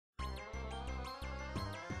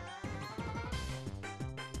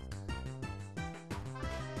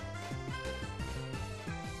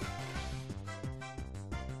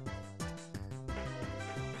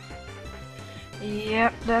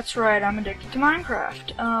Yep, that's right, I'm addicted to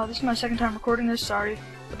Minecraft. This is my second time recording this, sorry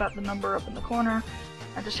about the number up in the corner.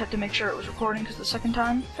 I just had to make sure it was recording because the second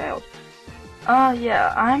time failed.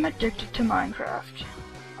 Yeah, I'm addicted to Minecraft.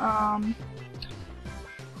 I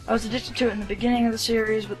was addicted to it in the beginning of the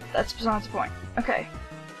series, but that's besides the point. Okay,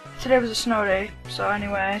 today was a snow day, so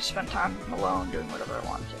anyway, I spent time alone doing whatever I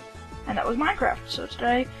wanted to. And that was Minecraft, so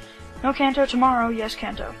today, no Kanto, tomorrow, yes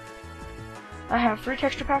Kanto. I have 3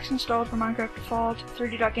 texture packs installed for Minecraft Default,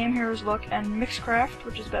 3D.Game Heroes Look, and Mixcraft,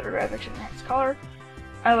 which is better graphics and enhanced color.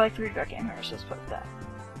 I like 3D.Game Heroes, so let's put that.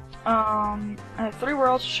 I have 3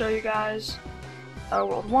 worlds to show you guys.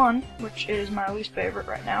 World 1, which is my least favorite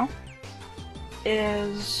right now,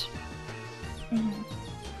 is...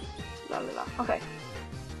 Okay.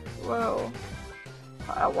 Whoa.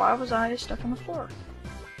 Why was I stuck on the floor?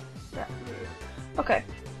 Yeah. Okay.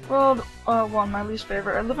 World 1, my least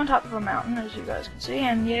favorite. I live on top of a mountain, as you guys can see,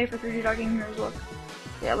 and yay for 3D.Game Heroes Look.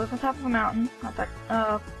 Yeah, I live on top of a mountain. Not that,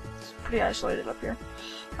 it's pretty isolated up here.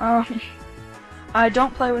 I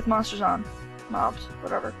don't play with monsters on. Mobs,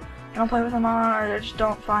 whatever. I don't play with them on, or I just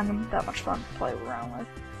don't find them that much fun to play around with.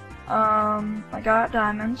 I got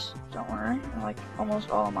diamonds, don't worry. I like almost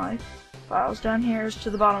all of my files. Down here is to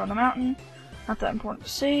the bottom of the mountain. Not that important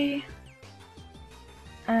to see.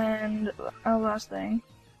 And last thing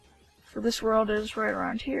for this world is right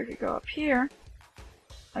around here. If you go up here,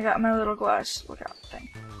 I got my little glass lookout thing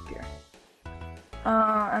here.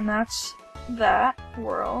 And that's that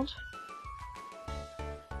world.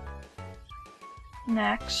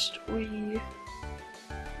 Next, we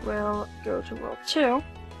will go to World 2.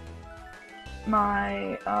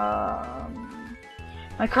 My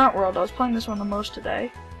current world. I was playing this one the most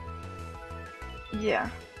today. Yeah,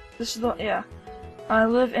 this is the I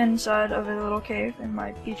live inside of a little cave in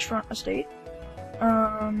my beachfront estate.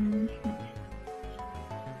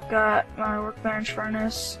 Got my workbench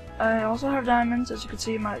furnace. I also have diamonds, as you can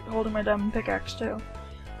see, holding my diamond pickaxe too.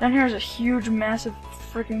 Down here is a huge, massive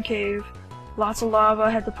freaking cave. Lots of lava I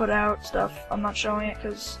had to put out, stuff. I'm not showing it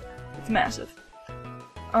because it's massive.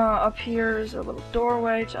 Up here is a little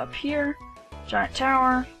doorway to up here. Giant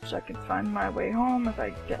tower, so I can find my way home if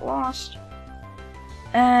I get lost.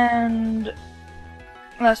 And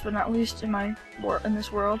last but not least, in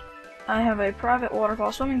this world, I have a private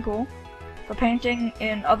waterfall swimming pool. For painting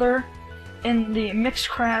in the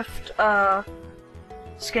Mixcraft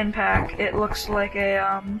skin pack, it looks like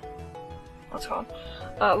a what's it called?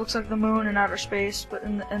 It looks like the moon in outer space, but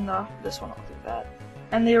in this one it looks like that.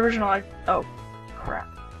 And the original, oh crap.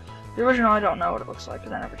 The original I don't know what it looks like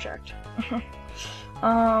because I never checked.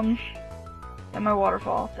 And my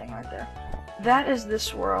waterfall thing right there. That is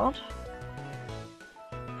this world.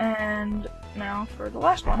 And now for the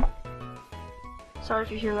last one. Sorry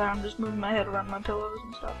if you hear that, I'm just moving my head around my pillows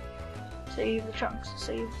and stuff. Save the chunks,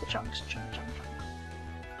 save the chunks, chunk.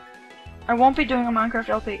 I won't be doing a Minecraft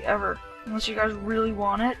LP ever, unless you guys really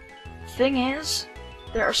want it. Thing is,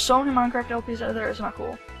 there are so many Minecraft LPs out there, it's not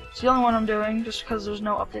cool. It's the only one I'm doing, just because there's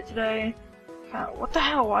no update today. What the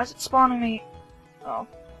hell, why is it spawning me? Oh,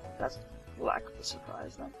 that's lack of a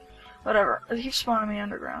surprise then. Whatever, it keeps spawning me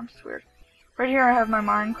underground, it's weird. Right here I have my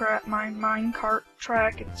minecart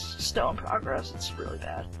track. It's still in progress. It's really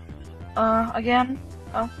bad. Again,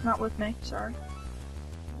 oh, not with me, sorry.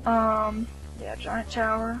 Yeah, giant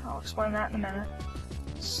tower. I'll explain that in a minute.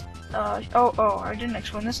 Oh, I didn't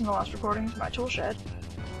explain this in the last recording. It's my tool shed.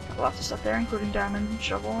 Got lots of stuff there, including diamond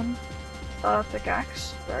shovel and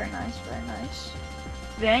pickaxe. Very nice, very nice.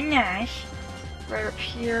 Very nice. Right up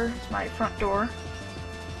here is my front door.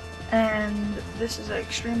 And this is an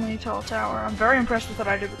extremely tall tower. I'm very impressed with what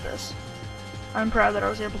I did with this. I'm proud that I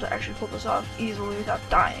was able to actually pull this off easily without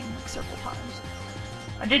dying like several times.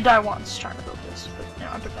 I did die once trying to build this, but you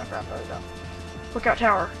know, I took my crap out of it. Lookout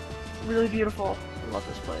tower. Really beautiful. I love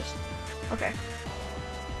this place. Okay.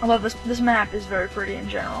 I love this. This map is very pretty in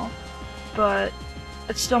general, but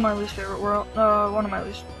it's still my least favorite world. One of my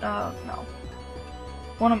least, no.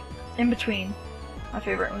 In between my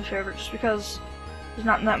favorite and least favorite, just because there's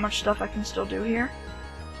not that much stuff I can still do here.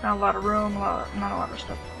 Not a lot of room, not a lot of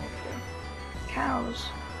stuff to do. Cows.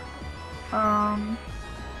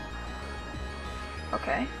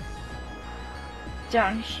 Okay.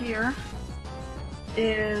 Down here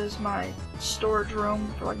is my storage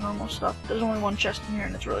room for like normal stuff. There's only one chest in here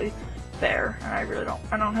and it's really bare, and I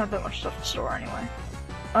don't have that much stuff to store anyway.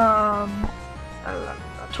 A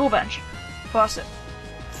tool bench. Faucet.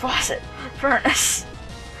 Furnace.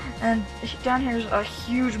 And down here is a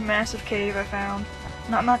huge, massive cave I found.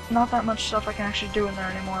 Not that much stuff I can actually do in there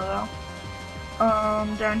anymore, though.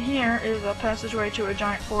 Down here is a passageway to a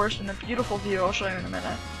giant forest and a beautiful view I'll show you in a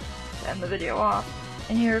minute. to end the video off.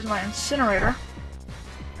 And here's my incinerator.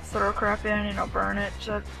 Throw crap in, you know, burn it.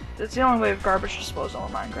 So it's the only way of garbage disposal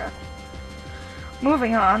in Minecraft.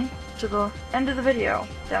 Moving on to the end of the video.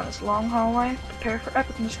 Down this long hallway. Prepare for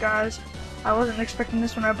epicness, guys. I wasn't expecting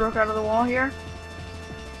this when I broke out of the wall here.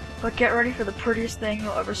 But get ready for the prettiest thing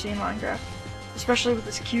you'll ever see in Minecraft. Especially with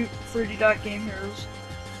this cute 3D Dot Game Heroes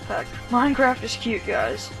pack. Minecraft is cute,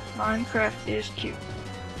 guys. Minecraft is cute.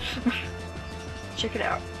 Check it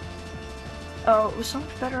out. Oh, it was so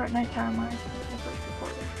much better at nighttime when I did the first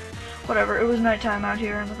recording. Whatever, it was nighttime out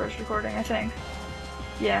here in the first recording, I think.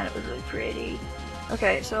 Yeah, and it was really pretty.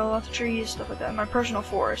 Okay, so lots of trees, stuff like that. My personal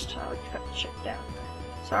forest. I like to cut the shit down.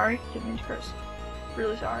 Sorry, didn't mean to curse.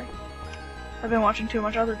 Really sorry. I've been watching too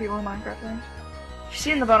much other people in Minecraft things. If you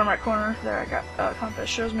see in the bottom right corner, there I got a compass.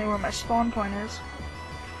 Shows me where my spawn point is.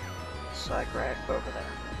 So I grab over there.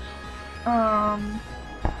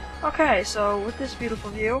 Okay, so with this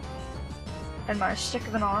beautiful view, and my stick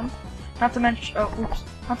of an arm, not to mention,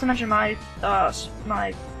 my,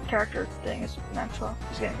 my character thing is Maxwell.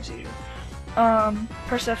 He's getting a seizure.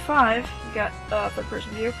 Press F5, you got, third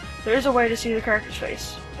person view. There is a way to see the character's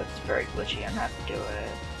face, but it's very glitchy and I have to do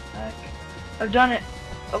it. I've done it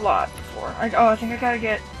a lot before. I think I gotta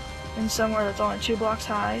get in somewhere that's only 2 blocks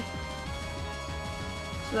high,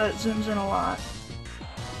 so that it zooms in a lot.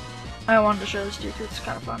 I wanted to show this to you because it's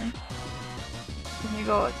kind of funny. When you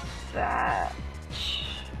go like that.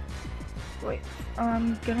 Wait,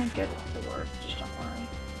 I'm gonna get it to work, just don't worry.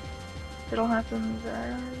 It'll happen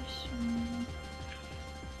very soon.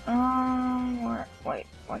 Wait,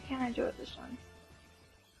 why can't I do it this time?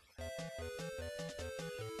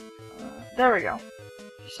 There we go.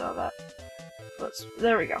 You saw that.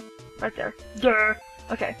 There we go. Right there. Duh.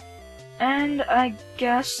 Okay. And I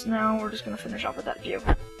guess now we're just gonna finish off with that view.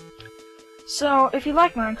 So, if you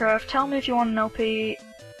like Minecraft, tell me if you want an LP.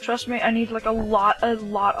 Trust me, I need like a lot of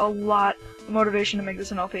motivation to make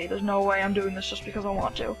this an LP. There's no way I'm doing this just because I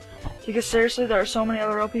want to. Because seriously, there are so many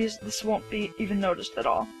other LPs, this won't be even noticed at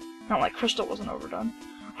all. Not like Crystal wasn't overdone.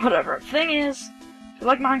 Whatever. Thing is, if you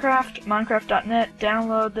like Minecraft, Minecraft.net,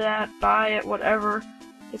 download that, buy it, whatever.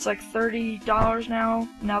 It's like $30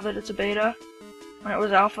 now that it's a beta. When it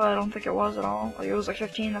was alpha, I don't think it was at all. Like, it was like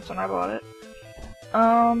 15, that's when I bought it.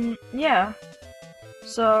 Yeah.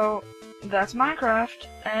 So, that's Minecraft,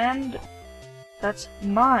 and that's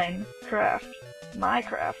Minecraft.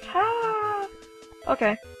 Minecraft. Ha!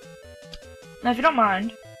 Okay. Now, if you don't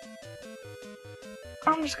mind,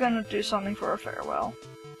 I'm just gonna do something for a farewell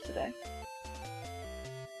today.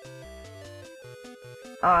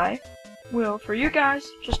 I will, for you guys,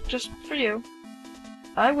 just for you,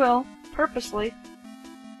 I will purposely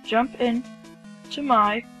jump in to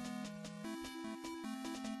my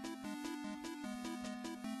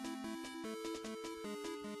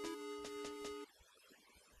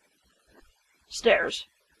stairs.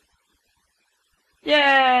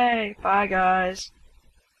 Yay! Bye, guys.